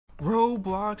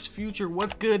Roblox Future,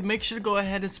 what's good? Make sure to go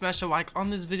ahead and smash a like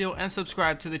on this video and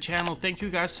subscribe to the channel. Thank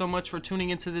you guys so much for tuning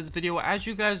into this video. As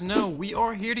you guys know, we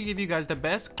are here to give you guys the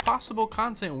best possible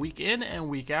content week in and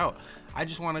week out. I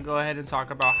just want to go ahead and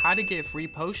talk about how to get free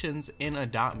potions in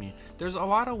Adopt Me. There's a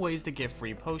lot of ways to get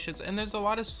free potions, and there's a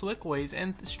lot of slick ways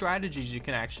and strategies you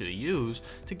can actually use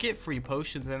to get free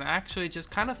potions and actually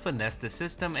just kind of finesse the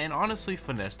system and honestly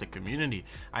finesse the community.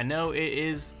 I know it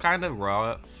is kind of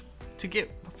raw to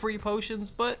get free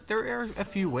potions, but there are a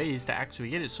few ways to actually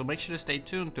get it, so make sure to stay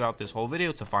tuned throughout this whole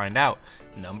video to find out.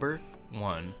 Number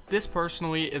 1. This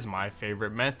personally is my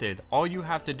favorite method. All you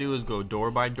have to do is go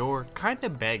door by door, kind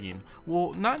of begging.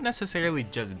 Well, not necessarily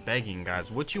just begging,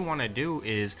 guys. What you want to do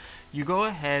is you go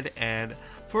ahead and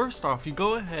first off, you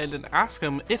go ahead and ask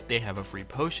them if they have a free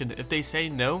potion. If they say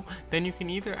no, then you can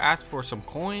either ask for some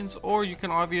coins, or you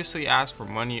can obviously ask for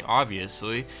money,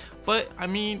 obviously. But I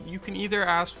mean, you can either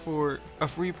ask for a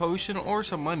free potion or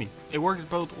some money. It works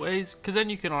both ways, because then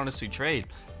you can honestly trade.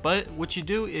 But what you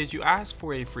do is you ask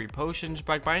for a free potion, just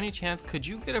by any chance, could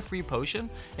you get a free potion?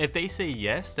 If they say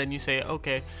yes, then you say,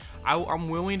 okay, I'm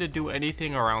willing to do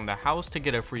anything around the house to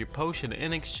get a free potion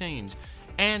in exchange,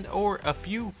 and or a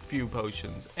few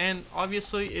potions. And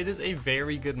obviously it is a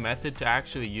very good method to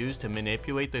actually use to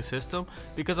manipulate the system,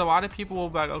 because a lot of people will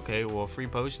be like, okay, well, free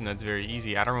potion, that's very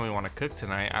easy. I don't really want to cook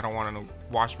tonight. I don't want to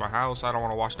wash my house. I don't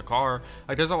want to wash the car.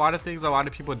 Like, there's a lot of things a lot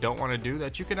of people don't want to do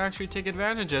that you can actually take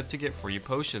advantage of to get free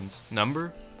potions.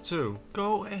 Number 2,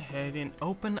 go ahead and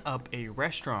open up a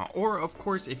restaurant, or of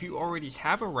course, if you already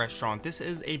have a restaurant, this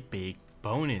is a big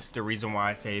bonus. The reason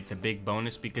why I say it's a big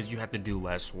bonus, because you have to do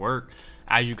less work.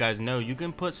 As you guys know, you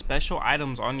can put special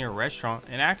items on your restaurant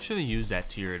and actually use that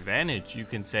to your advantage. You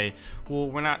can say, well,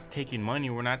 we're not taking money,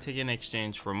 we're not taking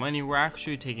exchange for money, we're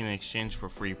actually taking an exchange for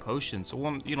free potions. So,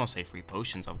 well, you don't say free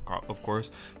potions, of course,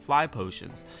 fly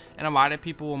potions. And a lot of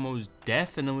people will most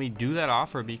definitely do that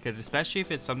offer, because especially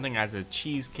if it's something as a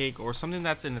cheesecake or something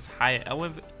that's in its high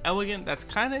elegant, that's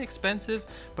kind of expensive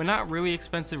but not really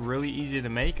expensive, really easy to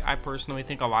make. I personally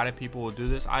think a lot of people will do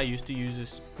this. I used to use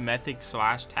this method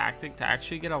 / tactic to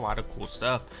actually get a lot of cool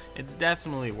stuff. It's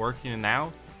definitely working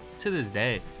now to this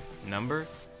day. Number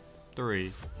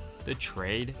 3, the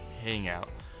trade hangout.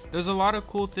 There's a lot of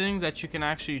cool things that you can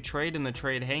actually trade in the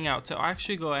trade hangout to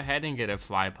actually go ahead and get a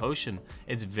fly potion.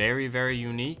 It's very, very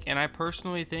unique, and I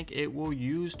personally think it will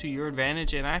use to your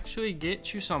advantage and actually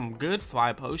get you some good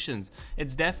fly potions.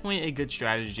 It's definitely a good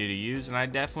strategy to use, and I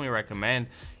definitely recommend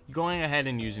going ahead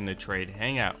and using the trade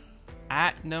hangout.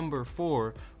 At number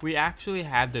 4, we actually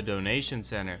have the donation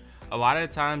center. A lot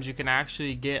of times you can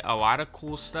actually get a lot of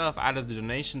cool stuff out of the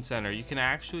donation center. You can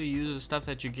actually use the stuff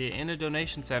that you get in a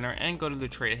donation center and go to the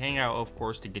trade hangout, of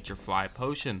course, to get your fly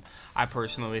potion. I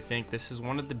personally think this is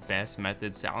one of the best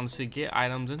methods to honestly get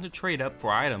items and to trade up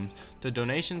for items. The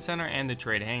donation center and the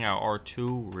trade hangout are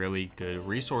 2 really good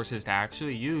resources to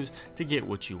actually use to get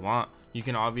what you want. You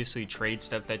can obviously trade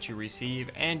stuff that you receive,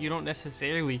 and you don't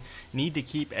necessarily need to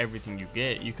keep everything you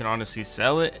get. You can honestly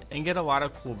sell it and get a lot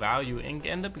of cool value and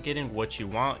end up getting what you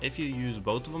want if you use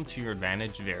both of them to your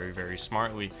advantage very, very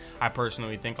smartly. I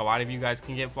personally think a lot of you guys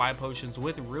can get fly potions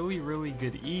with really, really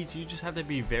good ease. You just have to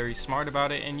be very smart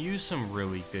about it and use some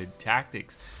really good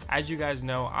tactics. As you guys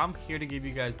know, I'm here to give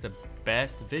you guys the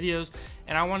best videos,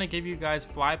 and I want to give you guys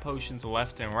fly potions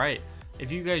left and right.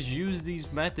 If you guys use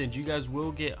these methods, you guys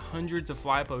will get hundreds of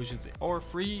fly potions, or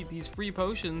these free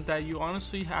potions that you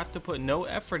honestly have to put no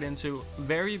effort into,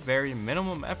 very, very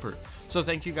minimum effort. So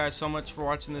thank you guys so much for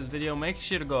watching this video. Make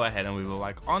sure to go ahead and leave a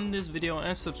like on this video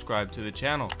and subscribe to the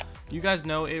channel. You guys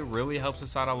know it really helps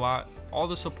us out a lot. All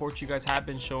the support you guys have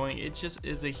been showing, it just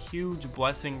is a huge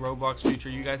blessing. Roblox Future,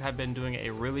 you guys have been doing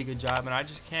a really good job, and I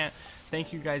just can't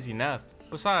thank you guys enough.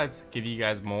 Besides, give you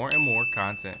guys more and more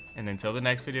content. And until the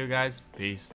next video, guys, peace.